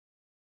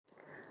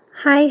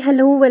Hi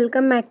hello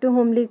welcome back to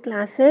homely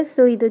classes.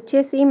 So ఇది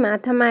వచ్చేసి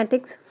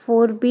mathematics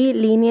 4B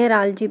linear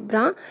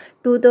algebra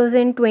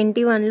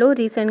 2021లో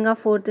రీసెంట్గా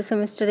 4th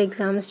semester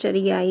exams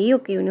జరిగాయి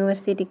ఒక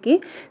యూనివర్సిటీకి.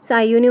 సో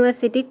ఆ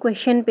యూనివర్సిటీ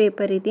క్వశ్చన్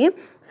పేపర్ ఇది.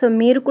 సో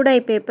మీరు కూడా ఈ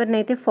పేపర్ని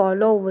అయితే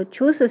ఫాలో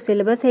అవ్వచ్చు. సో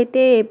సిలబస్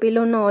అయితే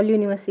ఏపీలో ఉన్న ఆల్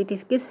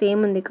యూనివర్సిటీస్కి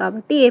సేమ్ ఉంది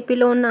కాబట్టి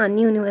ఏపీలో ఉన్న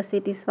అన్ని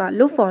యూనివర్సిటీస్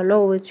వాళ్ళు ఫాలో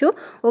అవ్వచ్చు.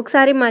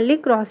 ఒకసారి మళ్ళీ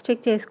క్రాస్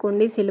చెక్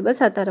చేసుకోండి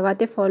సిలబస్, ఆ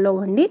తర్వాతే ఫాలో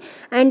అవ్వండి.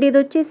 అండ్ ఇది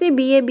వచ్చేసి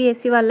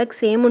బీఏబిఎస్సి వాళ్ళకి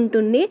సేమ్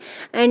ఉంటుంది.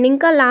 అండ్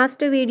ఇంకా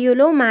లాస్ట్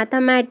వీడియోలో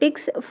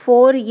మ్యాథమెటిక్స్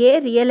 4A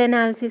రియల్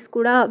అనాలిసిస్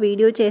కూడా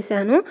వీడియో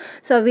చేశాను.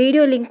 సో ఆ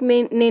వీడియో లింక్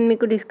నేను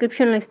మీకు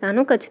డిస్క్రిప్షన్లో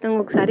ఇస్తాను,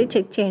 ఖచ్చితంగా ఒకసారి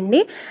చెక్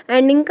చేయండి.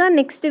 అండ్ ఇంకా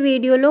నెక్స్ట్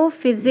వీడియోలో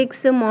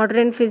ఫిజిక్స్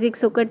మోడర్న్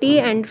ఫిజిక్స్ ఒకటి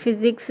అండ్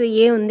ఫిజిక్స్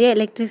ఏ ఉంది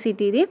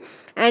ఎలక్ట్రిసిటీది.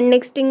 అండ్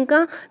నెక్స్ట్ ఇంకా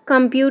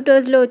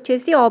కంప్యూటర్స్లో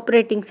వచ్చేసి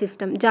ఆపరేటింగ్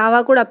సిస్టమ్ జావా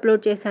కూడా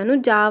అప్లోడ్ చేశాను.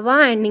 జావా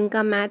అండ్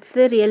ఇంకా maths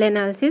real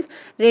analysis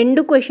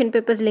 2 question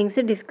papers links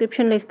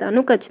డిస్క్రిప్షన్లో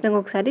ఇస్తాను, ఖచ్చితంగా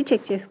ఒకసారి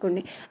చెక్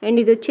చేసుకోండి. అండ్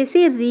ఇది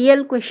వచ్చేసి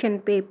రియల్ క్వశ్చన్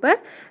పేపర్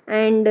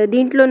అండ్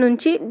దీంట్లో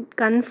నుంచి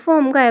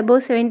కన్ఫామ్గా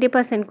అబౌవ్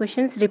 70%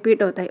 క్వశ్చన్స్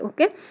రిపీట్ అవుతాయి.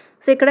 ఓకే,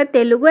 సో ఇక్కడ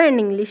తెలుగు అండ్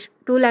ఇంగ్లీష్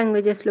 2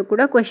 లాంగ్వేజెస్లో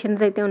కూడా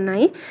క్వశ్చన్స్ అయితే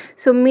ఉన్నాయి.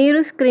 సో మీరు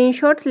స్క్రీన్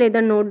షాట్స్ లేదా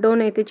నోట్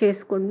డౌన్ అయితే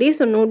చేసుకోండి.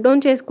 సో నోట్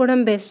డౌన్ చేసుకోవడం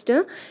బెస్ట్,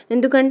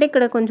 ఎందుకంటే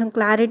ఇక్కడ కొంచెం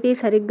క్లారిటీ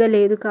సరిగ్గా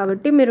లేదు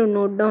కాబట్టి మీరు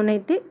నోట్ డౌన్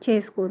అయితే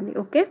చేసుకోండి.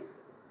 Okay,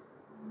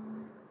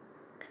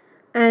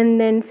 and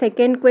then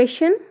second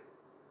question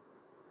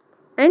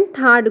and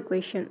third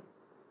question.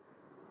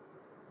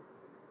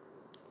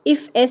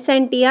 If S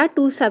and T are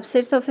two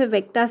subsets of a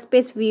vector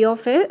space V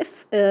of F,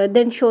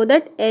 then show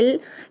that L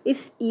is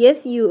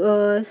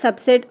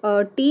subset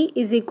T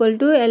is equal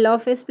to L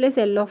of S plus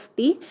L of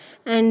T,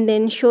 and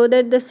then show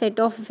that the set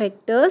of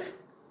vectors.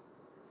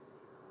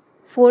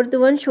 Fourth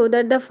one, show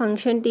that the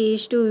function T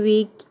is to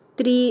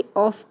V3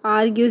 of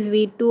R gives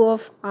V2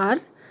 of R.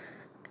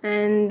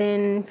 And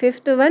then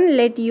fifth one,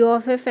 let U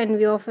of F and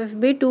V of F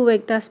be two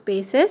vector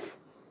spaces.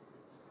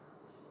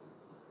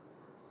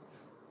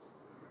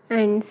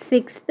 And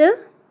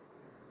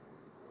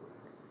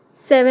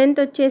seventh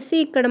వచ్చేసి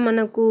ఇక్కడ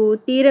మనకు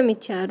theorem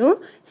ఇచ్చారు,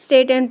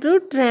 state and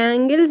prove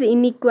triangles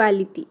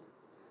inequality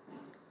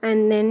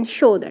and then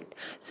show that.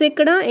 So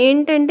ఇక్కడ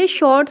ఏంటంటే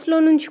షార్ట్స్లో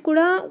నుంచి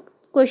కూడా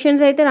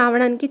questions అయితే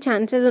రావడానికి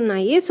ఛాన్సెస్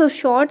ఉన్నాయి. So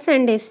shorts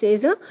and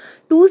essays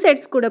 2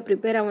 sets కూడా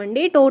ప్రిపేర్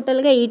అవ్వండి.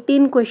 టోటల్గా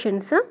 18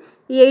 క్వశ్చన్స్.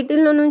 ఈ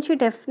 18లో నుంచి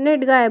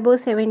డెఫినెట్గా అబౌవ్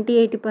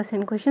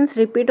 70-80% క్వశ్చన్స్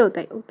రిపీట్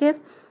అవుతాయి. Okay,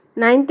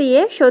 9th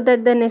A, show that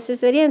the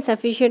necessary and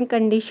sufficient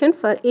condition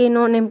for a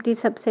non-empty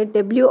subset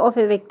W of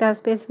a vector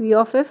space V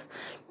of F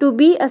to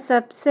be a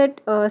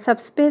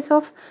subspace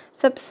of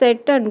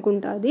subset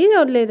అనుకుంటుంది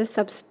లేదా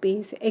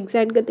subspace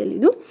ఎగ్జాక్ట్గా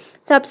తెలీదు.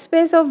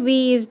 Subspace of V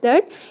is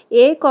that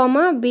A,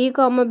 B,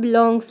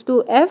 belongs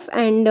to F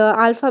and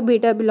alpha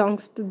beta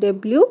belongs to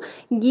W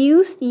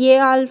gives A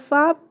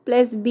alpha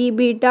plus B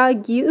beta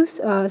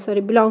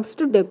belongs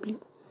to W.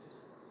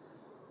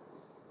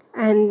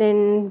 And then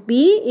B,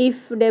 if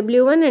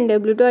W1 and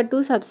W2 are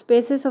two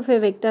subspaces of a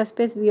vector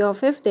space V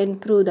of F, then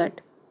prove that.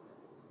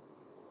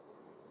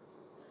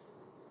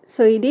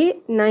 So ఇది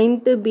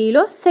 9th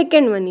Bలో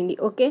second one ఇది.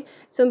 Okay,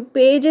 so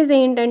pages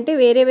ఏంటంటే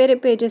వేరే వేరే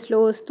పేజెస్లో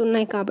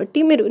వస్తున్నాయి కాబట్టి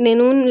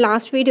నేను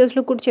last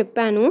వీడియోస్లో కూడా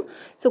చెప్పాను,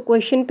 సో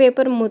క్వశ్చన్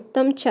పేపర్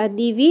మొత్తం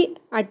చదివి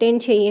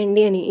అటెండ్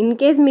చేయండి అని. ఇన్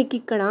కేస్ మీకు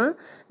ఇక్కడ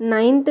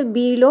 9th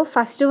Bలో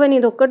ఫస్ట్ వన్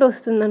ఇది ఒక్కటి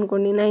వస్తుంది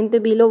అనుకోండి, 9th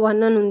Bలో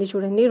 1 అని ఉంది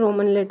చూడండి,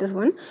 రోమన్ లెటర్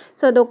 1.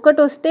 సో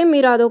అదొక్కటి వస్తే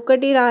మీరు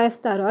అదొక్కటి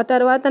రాస్తారు, ఆ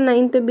తర్వాత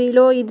 9th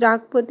Bలో ఇది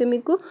రాకపోతే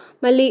మీకు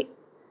మళ్ళీ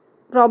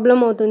ప్రాబ్లం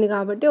అవుతుంది.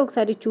 కాబట్టి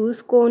ఒకసారి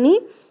చూసుకొని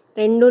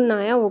 2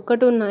 ఉన్నాయా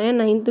 1 ఉన్నాయా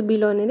 9th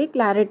Bలో అనేది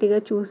క్లారిటీగా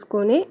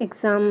చూసుకొని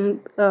ఎగ్జామ్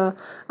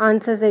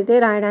ఆన్సర్స్ అయితే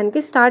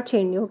రాయడానికి స్టార్ట్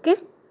చేయండి. Okay,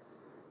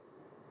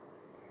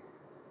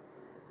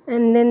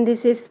 and then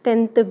this is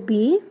 10th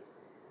B.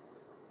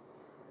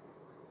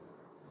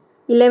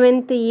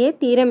 11th A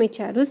theorem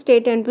ఇచ్చారు,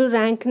 state and prove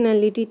rank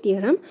నల్లిటీ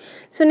theorem.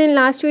 So నేను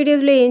లాస్ట్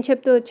వీడియోస్లో ఏం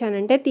చెప్తూ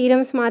వచ్చానంటే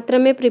థీరమ్స్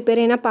మాత్రమే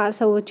ప్రిపేర్ అయినా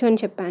పాస్ అవ్వచ్చు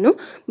అని చెప్పాను.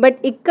 బట్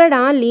ఇక్కడ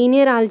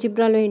లీనియర్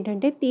ఆల్జిబ్రాలో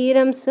ఏంటంటే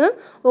థీరమ్స్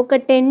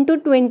ఒక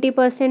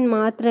 10-20%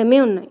 మాత్రమే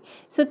ఉన్నాయి.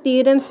 సో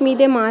థీరమ్స్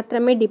మీదే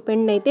మాత్రమే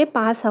డిపెండ్ అయితే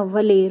పాస్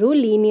అవ్వలేరు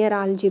లీనియర్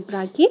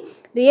ఆల్జిబ్రాకి.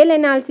 రియల్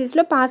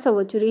అనాలిసిస్లో పాస్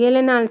అవ్వచ్చు. రియల్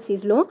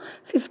అనాలిసిస్లో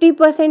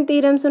 50%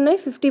 థీరమ్స్ ఉన్నాయి,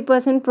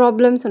 50%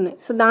 ప్రాబ్లమ్స్ ఉన్నాయి.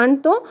 సో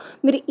దాంతో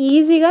మీరు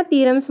ఈజీగా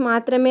థీరమ్స్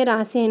మాత్రమే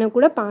రాసి అయినా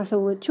కూడా పాస్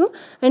అవ్వచ్చు.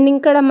 అండ్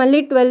ఇక్కడ మళ్ళీ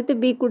 12th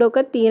B కూడా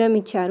ఒక థీరం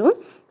ఇచ్చారు.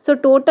 సో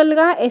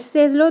టోటల్గా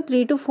ఎస్సేస్లో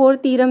 3 to 4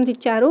 థీరమ్స్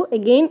ఇచ్చారు.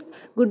 అగైన్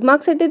గుడ్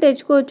మార్క్స్ అయితే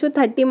తెచ్చుకోవచ్చు,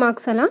 30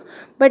 మార్క్స్ అలా.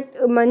 బట్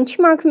మంచి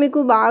మార్క్స్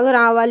మీకు బాగా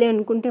రావాలి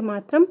అనుకుంటే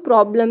మాత్రం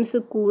ప్రాబ్లమ్స్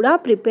కూడా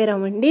ప్రిపేర్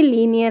అవ్వండి.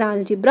 లీనియర్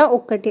ఆల్జిబ్రా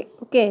ఒక్కటే.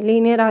 ఓకే,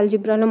 లీనియర్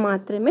ఆల్జిబ్రాలో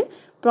మాత్రమే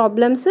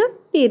ప్రాబ్లమ్స్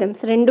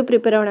థీరమ్స్ 2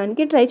 ప్రిపేర్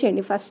అవ్వడానికి ట్రై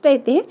చేయండి. ఫస్ట్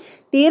అయితే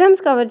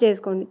థీరమ్స్ కవర్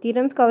చేసుకోండి,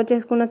 థీరమ్స్ కవర్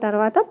చేసుకున్న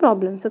తర్వాత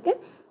problems. Okay,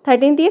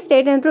 13th A,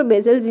 state and prove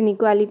Bessel's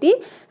inequality.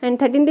 And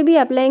 13th B,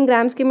 applying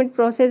Gram-Schmidt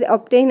process,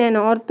 obtain an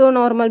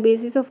orthonormal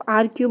basis of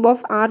R cube of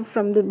R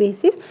from the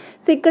basis.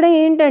 So ఇక్కడ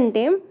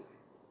ఏంటంటే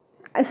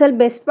అసలు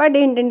best part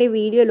ఏంటంటే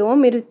వీడియోలో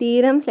మీరు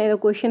theorems లేదా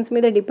questions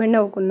మీద depend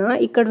అవ్వకుండా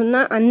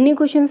ఇక్కడున్న అన్ని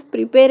క్వశ్చన్స్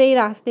ప్రిపేర్ అయ్యి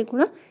రాస్తే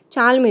కూడా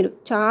చాలు, మీరు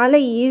చాలా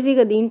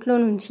ఈజీగా దీంట్లో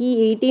నుంచి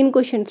 18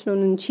 క్వశ్చన్స్లో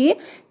నుంచి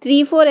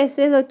 3-4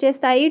 ఎస్సేస్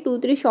వచ్చేస్తాయి,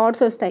 2-3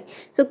 షార్ట్స్ వస్తాయి.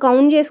 సో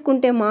కౌంట్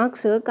చేసుకుంటే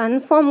మార్క్స్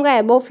కన్ఫామ్గా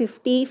అబౌవ్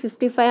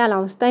 50-55 అలా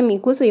వస్తాయి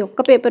మీకు. సో ఈ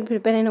ఒక్క పేపర్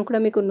ప్రిపేర్ అయినా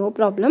కూడా మీకు నో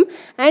ప్రాబ్లం.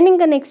 అండ్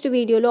ఇంకా నెక్స్ట్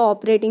వీడియోలో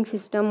ఆపరేటింగ్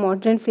సిస్టమ్,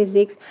 మోడర్న్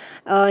ఫిజిక్స్,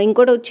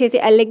 ఇంకోటి వచ్చేసి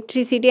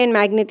ఎలక్ట్రిసిటీ అండ్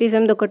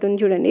మ్యాగ్నెటిజంది ఒకటి ఉంది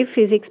చూడండి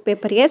ఫిజిక్స్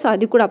పేపర్గా, సో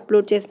అది కూడా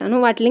అప్లోడ్ చేస్తాను.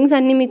 వాటి లింక్స్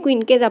అన్నీ మీకు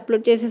ఇన్ కేస్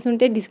అప్లోడ్ చేసేసి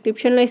ఉంటే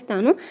డిస్క్రిప్షన్లో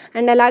ఇస్తాను.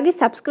 అండ్ అలాగే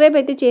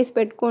సబ్స్క్రైబ్ అయితే చేసి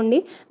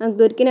పెట్టుకోండి, నాకు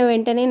దొరికిన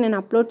వెంటనే నేను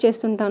అప్లోడ్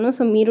చేస్తుంటాను.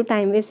 సో మీరు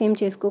టైం వేస్ట్ ఏం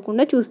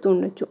చేసుకోకుండా చూస్తూ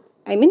ఉండొచ్చు,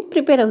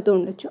 ప్రిపేర్ అవుతూ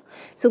ఉండొచ్చు.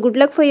 So good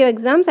luck for your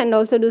exams and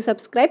also do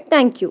subscribe.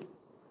 Thank you.